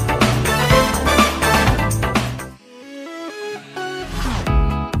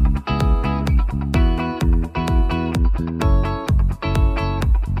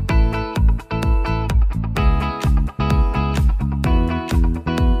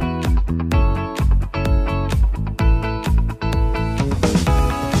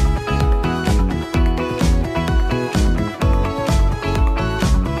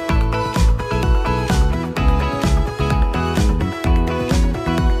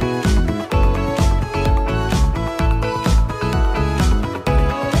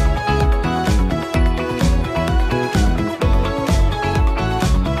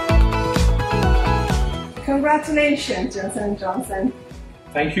 Congratulations, Johnson & Johnson.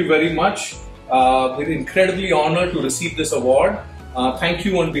 Thank you very much. We're incredibly honored to receive this award. Thank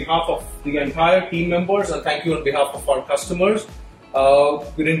you on behalf of the entire team members, and thank you on behalf of our customers.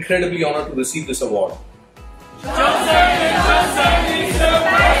 We're incredibly honored to receive this award. Johnson & Johnson is the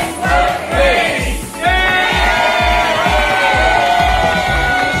best workplace!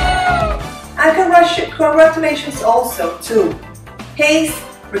 And congratulations also to Hayes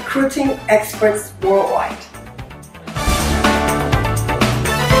Recruiting Experts Worldwide.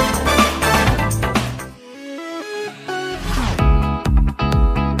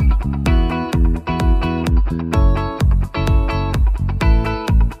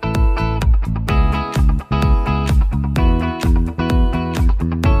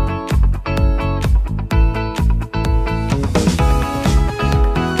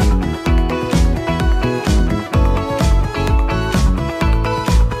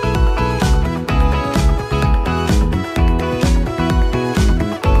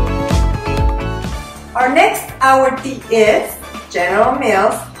 awardee is General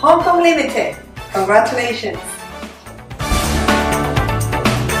Mills Hong Kong Limited. Congratulations!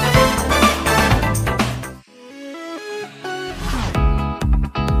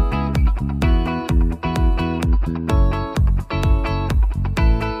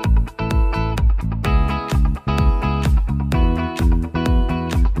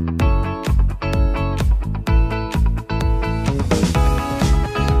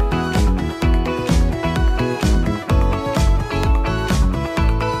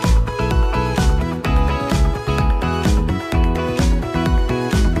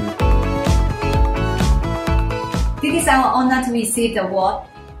 It is our honor to receive the award.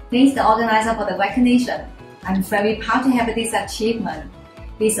 Thanks the organizer for the recognition. I'm very proud to have this achievement.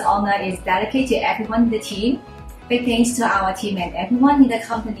 This honor is dedicated to everyone in the team. Big thanks to our team and everyone in the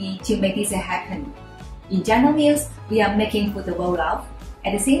company to make this happen. In General Mills, we are making food the world love.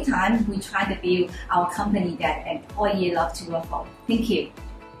 At the same time, we try to build our company that employees love to work for. Thank you.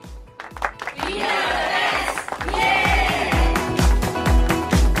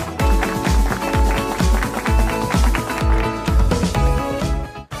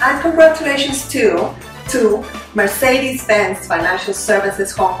 And congratulations to Mercedes-Benz Financial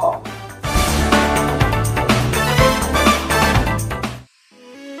Services Hong Kong.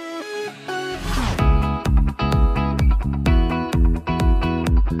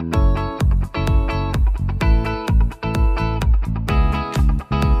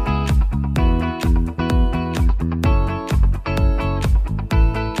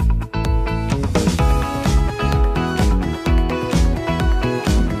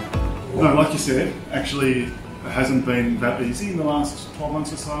 No, like you said, actually it hasn't been that easy in the last 12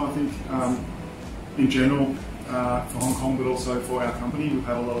 months or so, I think, in general for Hong Kong, but also for our company. We've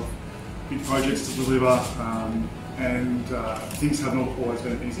had a lot of big projects to deliver and things haven't always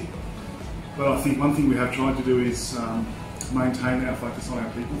been easy. But I think one thing we have tried to do is maintain our focus on our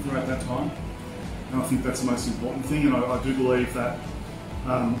people throughout that time. And I think that's the most important thing, and I do believe that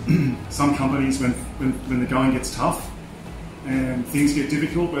some companies, when the going gets tough, and things get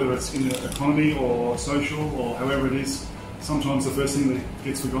difficult, whether it's in the economy or social or however it is, sometimes the first thing that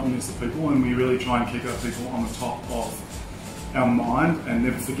gets forgotten is the people, and we really try and keep our people on the top of our mind and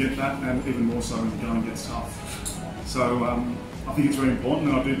never forget that, and even more so when the going gets tough. So I think it's very important,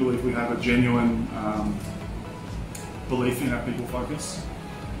 and I do believe we have a genuine belief in our people focus,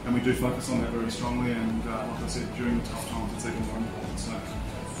 and we do focus on that very strongly, and like I said, during the tough times it's even more important. So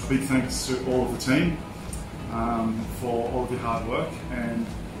a big thanks to all of the team for all of your hard work, and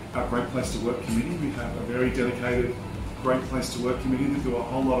our Great Place to Work committee. We have a very dedicated Great Place to Work committee that do a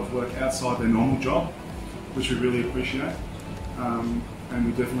whole lot of work outside their normal job, which we really appreciate. And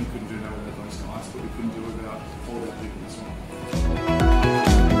we definitely couldn't do that without those guys, but we couldn't do it without all of our people as well.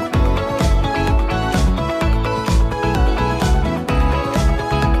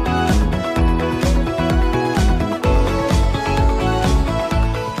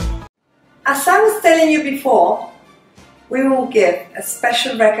 As I was telling you before, we will give a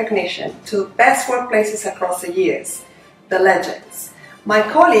special recognition to best workplaces across the years, the legends. My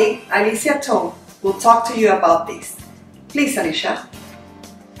colleague Alicia Tong will talk to you about this. Please, Alicia.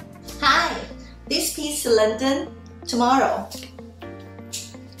 Hi, this piece to London tomorrow.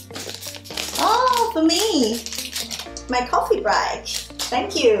 Oh, for me, my coffee break.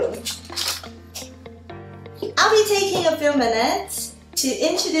 Thank you. I'll be taking a few minutes to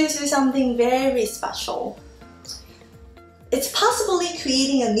introduce you something very special. It's possibly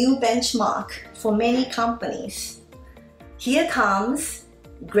creating a new benchmark for many companies. Here comes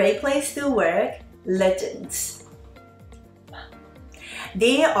Great Place to Work Legends.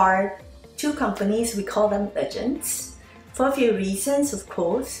 There are two companies, we call them legends, for a few reasons, of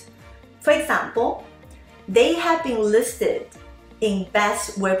course. For example, they have been listed in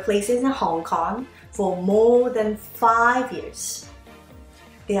best workplaces in Hong Kong for more than 5 years.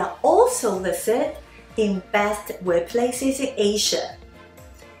 They are also listed in best workplaces in Asia,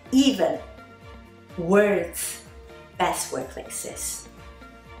 even world's best workplaces.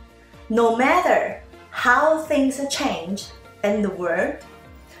 No matter how things have changed in the world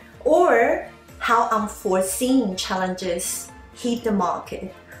or how unforeseen challenges hit the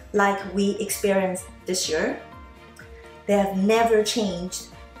market like we experienced this year, they have never changed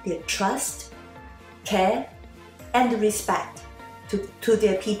their trust, care, and respect to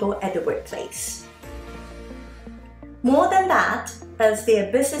their people at the workplace. More than that, as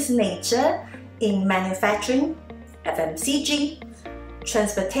their business nature in manufacturing, FMCG,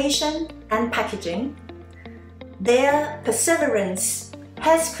 transportation, and packaging, their perseverance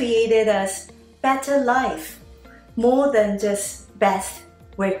has created us better life, more than just best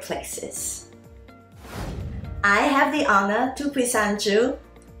workplaces. I have the honor to present you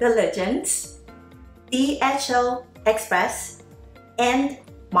the legends, DHL Express and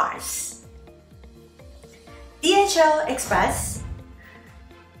Mars. DHL Express,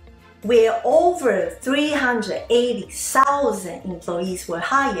 where over 380,000 employees were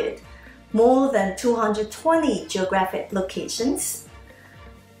hired, more than 220 geographic locations.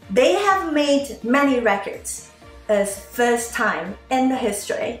 They have made many records as first time in the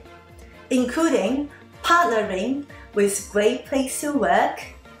history, including partnering with Great Place to Work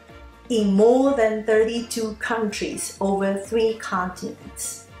in more than 32 countries over 3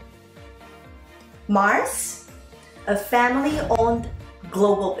 continents. Mars, a family-owned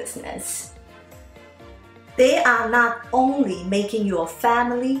global business. They are not only making your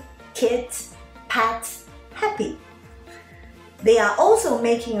family, kids, pets happy, they are also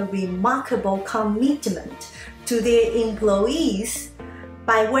making a remarkable commitment to their employees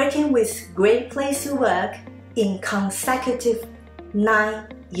by working with Great Place to Work in consecutive 9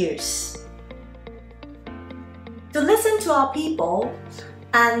 years. To listen to our people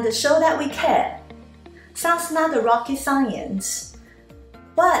and show that we care sounds not a rocket science,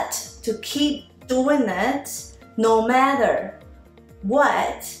 but to keep doing it no matter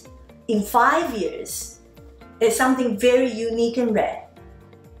what in 5 years is something very unique and rare.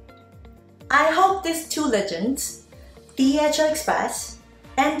 I hope these 2 legends, DHL Express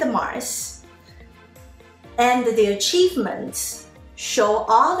and the Mars, and their achievements show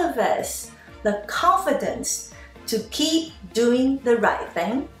all of us the confidence to keep doing the right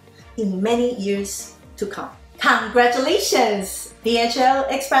thing in many years to come. Congratulations, DHL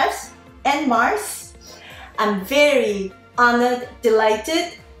Express and Mars. I'm very honored,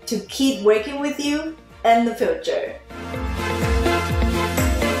 delighted to keep working with you in the future.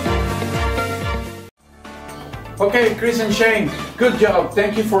 Okay, Chris and Shane, good job.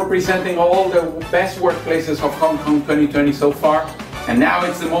 Thank you for presenting all the best workplaces of Hong Kong 2020 so far. And now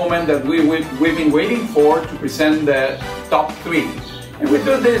it's the moment that we've been waiting for to present the top 3. And we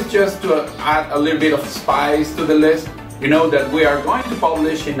do this just to add a little bit of spice to the list. You know that we are going to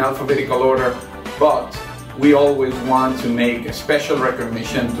publish in alphabetical order, but we always want to make a special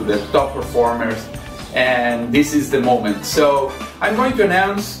recognition to the top performers, and this is the moment. So I'm going to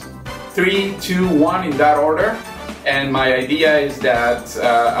announce 3, 2, 1 in that order, and my idea is that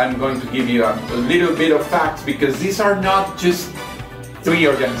I'm going to give you a little bit of facts, because these are not just 3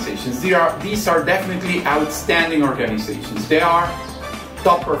 organizations. These are definitely outstanding organizations. They are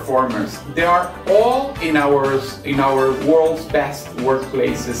top performers. They are all in our world's best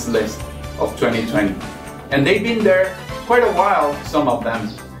workplaces list of 2020. And they've been there quite a while, some of them.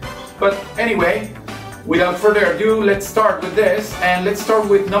 But anyway, without further ado, let's start with this, and let's start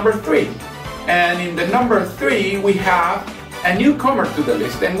with number 3. And in the number 3, we have a newcomer to the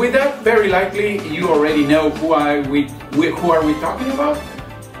list. And with that, very likely, you already know who are we talking about?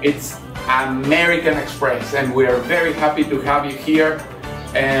 It's American Express, and we are very happy to have you here.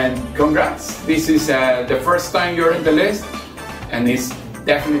 And congrats! This is the first time you're in the list, and it's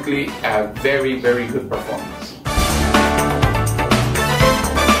definitely a very, very good performance.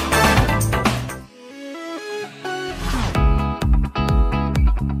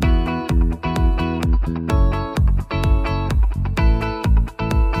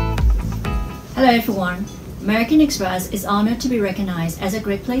 Hello everyone. American Express is honored to be recognized as a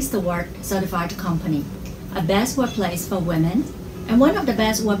Great Place to Work certified company, a best workplace for women, and one of the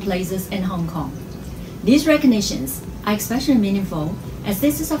best workplaces in Hong Kong. These recognitions are especially meaningful as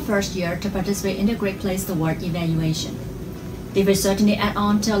this is our first year to participate in the Great Place to Work evaluation. They will certainly add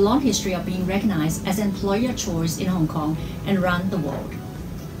on to a long history of being recognized as an employer of choice in Hong Kong and around the world.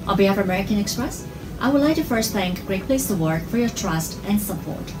 On behalf of American Express, I would like to first thank Great Place to Work for your trust and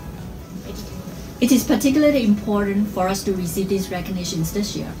support. It is particularly important for us to receive these recognitions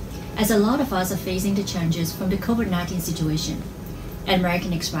this year, as a lot of us are facing the challenges from the COVID-19 situation. At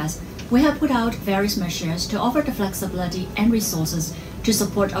American Express, we have put out various measures to offer the flexibility and resources to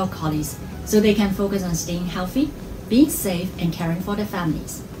support our colleagues so they can focus on staying healthy, being safe, and caring for their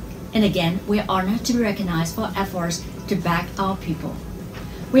families. And again, we are honored to be recognized for efforts to back our people.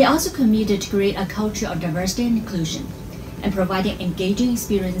 We are also committed to create a culture of diversity and inclusion and providing engaging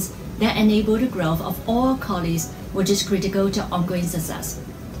experience that enable the growth of all our colleagues, which is critical to ongoing success.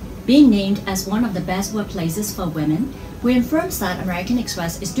 Being named as one of the best workplaces for women, we affirm that American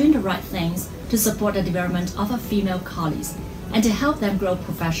Express is doing the right things to support the development of our female colleagues and to help them grow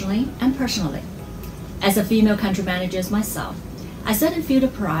professionally and personally. As a female country manager myself, I certainly feel the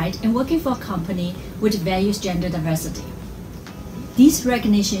pride in working for a company which values gender diversity. These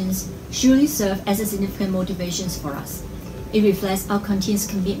recognitions surely serve as a significant motivation for us. It reflects our continuous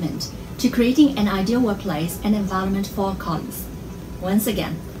commitment to creating an ideal workplace and environment for our colleagues. Once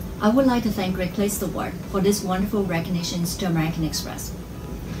again, I would like to thank Great Place to Work for this wonderful recognitions to American Express.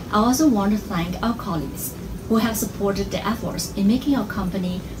 I also want to thank our colleagues who have supported the efforts in making our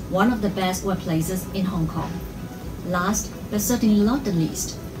company one of the best workplaces in Hong Kong. Last, but certainly not the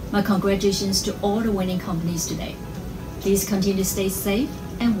least, my congratulations to all the winning companies today. Please continue to stay safe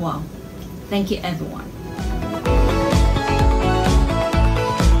and well. Thank you, everyone.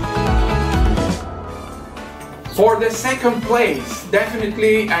 For the second place,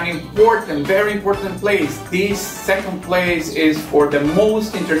 definitely an important, very important place. This second place is for the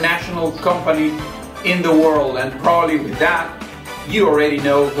most international company in the world, and probably with that, you already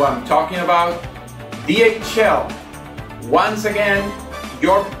know who I'm talking about. DHL. Once again,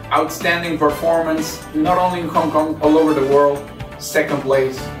 your outstanding performance, not only in Hong Kong, all over the world. Second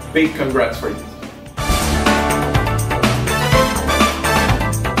place, big congrats for you.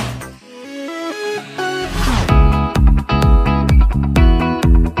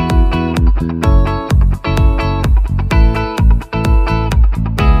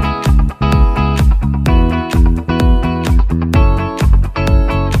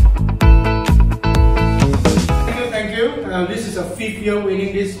 This is a 5th year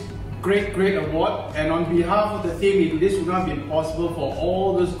winning this great award, and on behalf of the team, this would not be possible for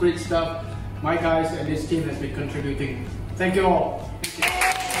all this great stuff my guys and this team has been contributing. Thank you all.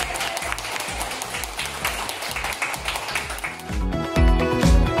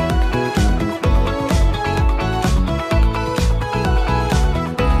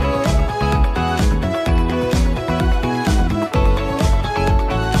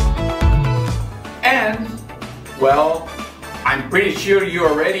 Well, I'm pretty sure you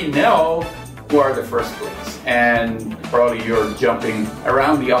already know who are the first place, and probably you're jumping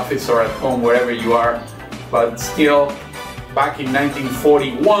around the office or at home, wherever you are, but still, back in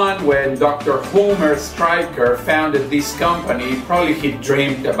 1941, when Dr. Homer Stryker founded this company, probably he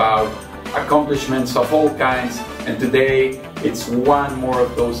dreamed about accomplishments of all kinds, and today it's one more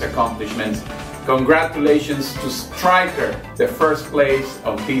of those accomplishments. Congratulations to Stryker, the first place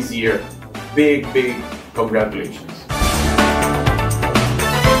of this year. Big congratulations.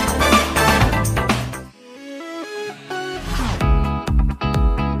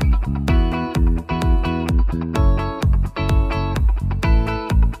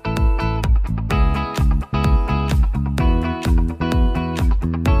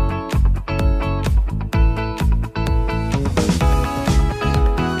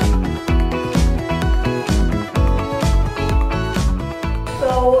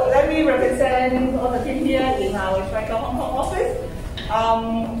 So let me represent all the team here in our Stryker Hong Kong office.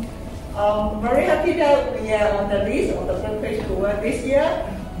 Very happy that we are on the list of the Great Place to Work this year.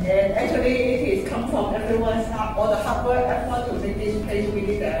 And actually it is come from everyone's all the hard work, effort to make this place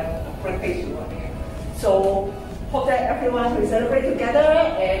really the Great Place to Work. So hope that everyone will celebrate together,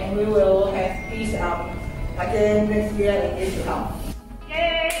 and we will have peace again next year and years to come.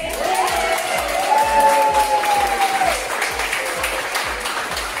 Yay!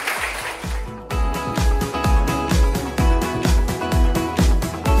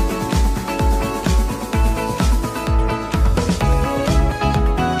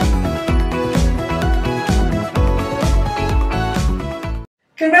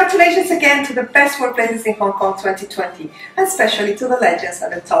 Congratulations again to the best workplaces in Hong Kong 2020, and especially to the legends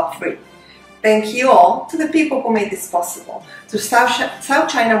and the top 3. Thank you all to the people who made this possible, to South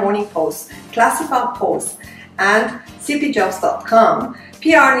China Morning Post, Classified Post, and cpjobs.com,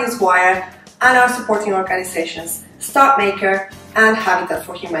 PR Newswire, and our supporting organizations, Startmaker and Habitat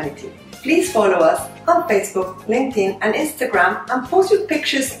for Humanity. Please follow us on Facebook, LinkedIn, and Instagram, and post your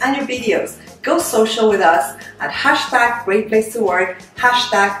pictures and your videos. Go social with us at #GreatPlaceToWork,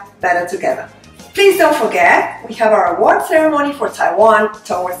 #BetterTogether. Please don't forget, we have our award ceremony for Taiwan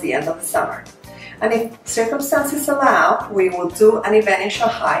towards the end of the summer. And if circumstances allow, we will do an event in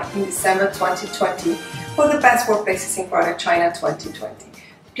Shanghai in December 2020 for the best workplaces in Greater China 2020.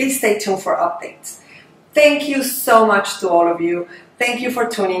 Please stay tuned for updates. Thank you so much to all of you. Thank you for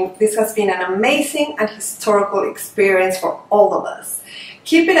tuning. This has been an amazing and historical experience for all of us.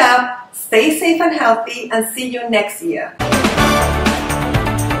 Keep it up, stay safe and healthy, and see you next year.